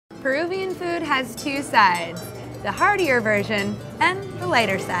Peruvian food has two sides, the heartier version and the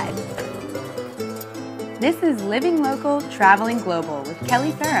lighter side. This is Living Local, Traveling Global with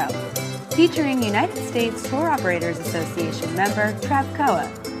Kelley Ferro, featuring United States Tour Operators Association member Travcoa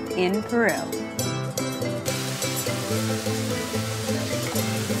in Peru.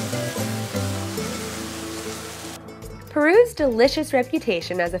 Peru's delicious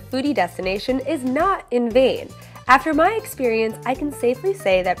reputation as a foodie destination is not in vain. After my experience, I can safely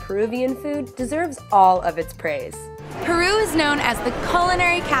say that Peruvian food deserves all of its praise. Peru is known as the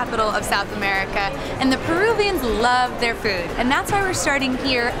culinary capital of South America, and the Peruvians love their food. And that's why we're starting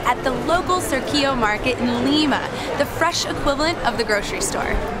here at the local Cerquillo market in Lima, the fresh equivalent of the grocery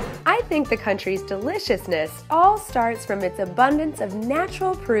store. I think the country's deliciousness all starts from its abundance of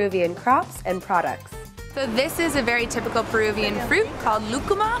natural Peruvian crops and products. So this is a very typical Peruvian fruit called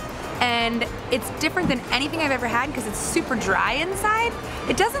lucuma, and it's different than anything I've ever had because it's super dry inside.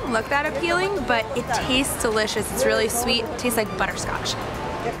 It doesn't look that appealing, but it tastes delicious. It's really sweet. It tastes like butterscotch.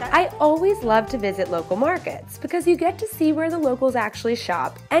 I always love to visit local markets because you get to see where the locals actually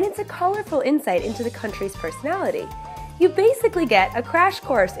shop, and it's a colorful insight into the country's personality. You basically get a crash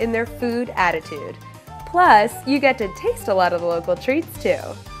course in their food attitude. Plus, you get to taste a lot of the local treats too.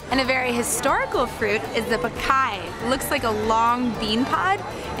 And a very historical fruit is the pacay. It looks like a long bean pod,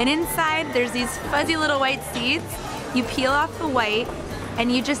 and inside there's these fuzzy little white seeds. You peel off the white,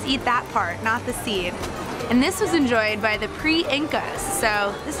 and you just eat that part, not the seed. And this was enjoyed by the pre-Incas,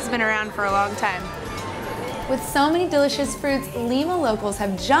 so this has been around for a long time. With so many delicious fruits, Lima locals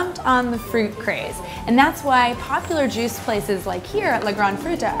have jumped on the fruit craze, and that's why popular juice places like here at La Gran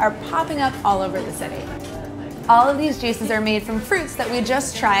Fruta are popping up all over the city. All of these juices are made from fruits that we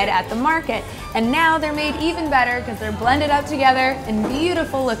just tried at the market, and now they're made even better because they're blended up together in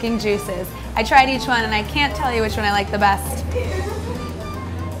beautiful looking juices. I tried each one and I can't tell you which one I like the best.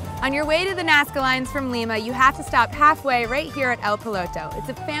 On your way to the Nazca lines from Lima, you have to stop halfway right here at El Piloto. It's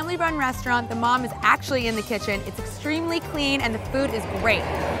a family-run restaurant. The mom is actually in the kitchen. It's extremely clean and the food is great.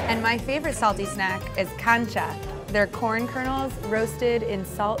 And my favorite salty snack is cancha. They're corn kernels roasted in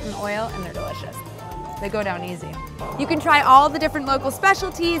salt and oil, and they're delicious. They go down easy. You can try all the different local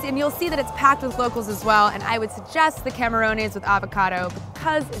specialties, and you'll see that it's packed with locals as well, and I would suggest the camarones with avocado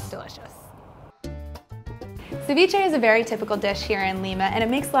because it's delicious. Ceviche is a very typical dish here in Lima, and it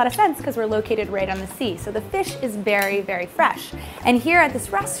makes a lot of sense because we're located right on the sea, so the fish is very, very fresh. And here at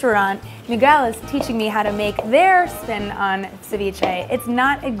this restaurant, Miguel is teaching me how to make their spin on ceviche. It's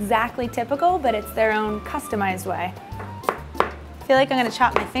not exactly typical, but it's their own customized way. I feel like I'm gonna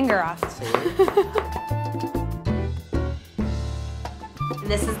chop my finger off.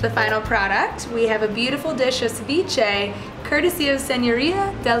 This is the final product. We have a beautiful dish of ceviche, courtesy of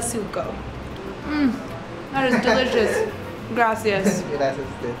Señorita del Suco. That is delicious. Gracias.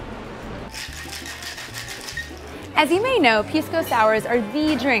 As you may know, pisco sours are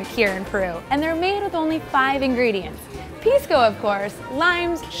the drink here in Peru, and they're made with only 5 ingredients. Pisco, of course,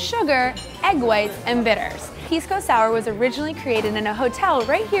 limes, sugar, egg whites, and bitters. Pisco sour was originally created in a hotel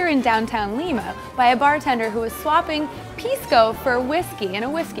right here in downtown Lima by a bartender who was swapping pisco for whiskey in a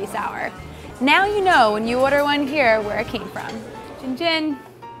whiskey sour. Now you know when you order one here where it came from. Gin gin.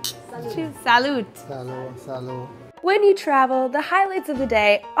 Salud. Salud, salud. When you travel, the highlights of the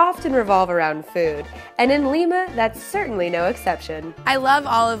day often revolve around food, and in Lima, that's certainly no exception. I love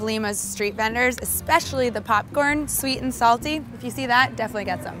all of Lima's street vendors, especially the popcorn, sweet and salty. If you see that, definitely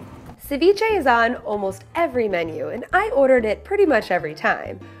get some. Ceviche is on almost every menu, and I ordered it pretty much every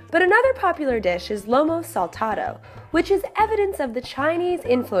time. But another popular dish is lomo saltado, which is evidence of the Chinese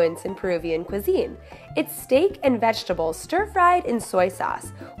influence in Peruvian cuisine. It's steak and vegetables stir-fried in soy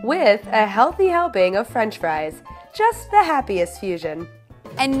sauce, with a healthy helping of French fries. Just the happiest fusion.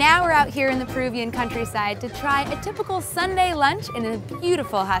 And now we're out here in the Peruvian countryside to try a typical Sunday lunch in a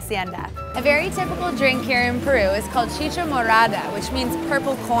beautiful hacienda. A very typical drink here in Peru is called chicha morada, which means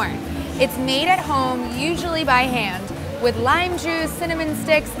purple corn. It's made at home, usually by hand, with lime juice, cinnamon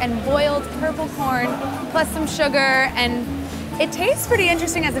sticks, and boiled purple corn, plus some sugar, and it tastes pretty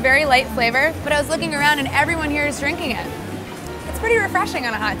interesting, has a very light flavor, but I was looking around and everyone here is drinking it. It's pretty refreshing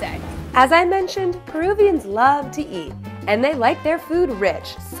on a hot day. As I mentioned, Peruvians love to eat, and they like their food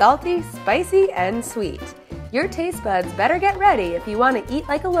rich, salty, spicy, and sweet. Your taste buds better get ready if you want to eat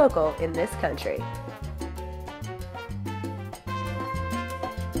like a local in this country.